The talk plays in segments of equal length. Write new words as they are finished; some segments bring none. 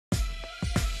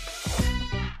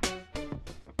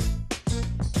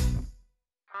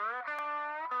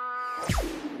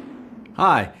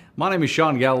Hi, my name is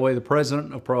Shawn Galloway, the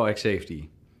president of ProAct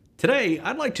Safety. Today,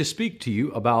 I'd like to speak to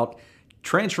you about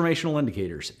transformational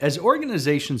indicators. As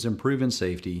organizations improve in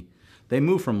safety, they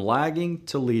move from lagging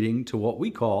to leading to what we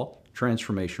call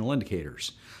transformational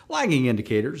indicators. Lagging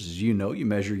indicators, as you know, you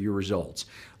measure your results.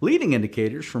 Leading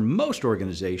indicators, for most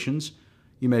organizations,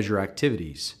 you measure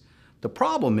activities. The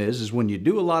problem is when you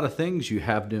do a lot of things, you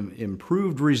have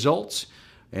improved results.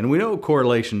 And we know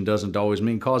correlation doesn't always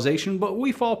mean causation, but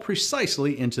we fall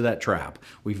precisely into that trap.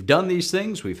 We've done these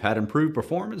things, we've had improved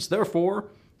performance, therefore,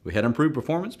 we had improved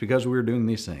performance because we were doing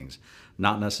these things.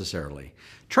 Not necessarily.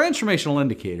 Transformational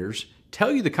indicators tell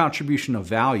you the contribution of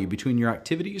value between your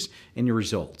activities and your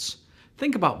results.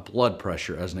 Think about blood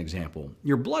pressure as an example.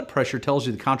 Your blood pressure tells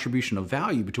you the contribution of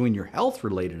value between your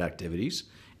health-related activities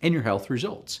and your health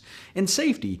results. In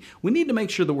safety, we need to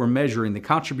make sure that we're measuring the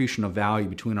contribution of value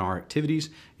between our activities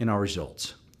and our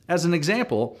results. As an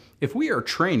example, if we are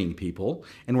training people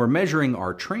and we're measuring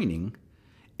our training,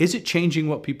 is it changing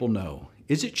what people know?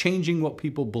 Is it changing what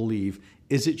people believe?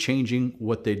 Is it changing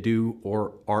what they do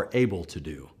or are able to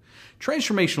do?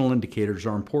 Transformational indicators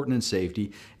are important in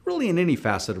safety, really in any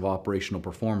facet of operational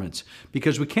performance,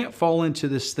 because we can't fall into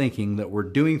this thinking that we're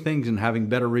doing things and having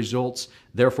better results,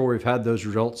 therefore we've had those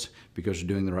results because we're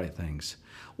doing the right things.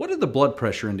 What are the blood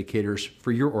pressure indicators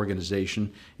for your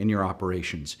organization and your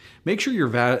operations? Make sure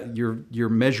you're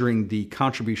measuring the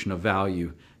contribution of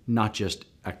value, not just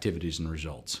activities and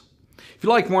results. If you'd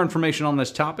like more information on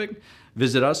this topic,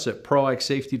 visit us at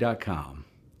proactsafety.com.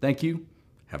 Thank you.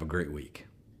 Have a great week.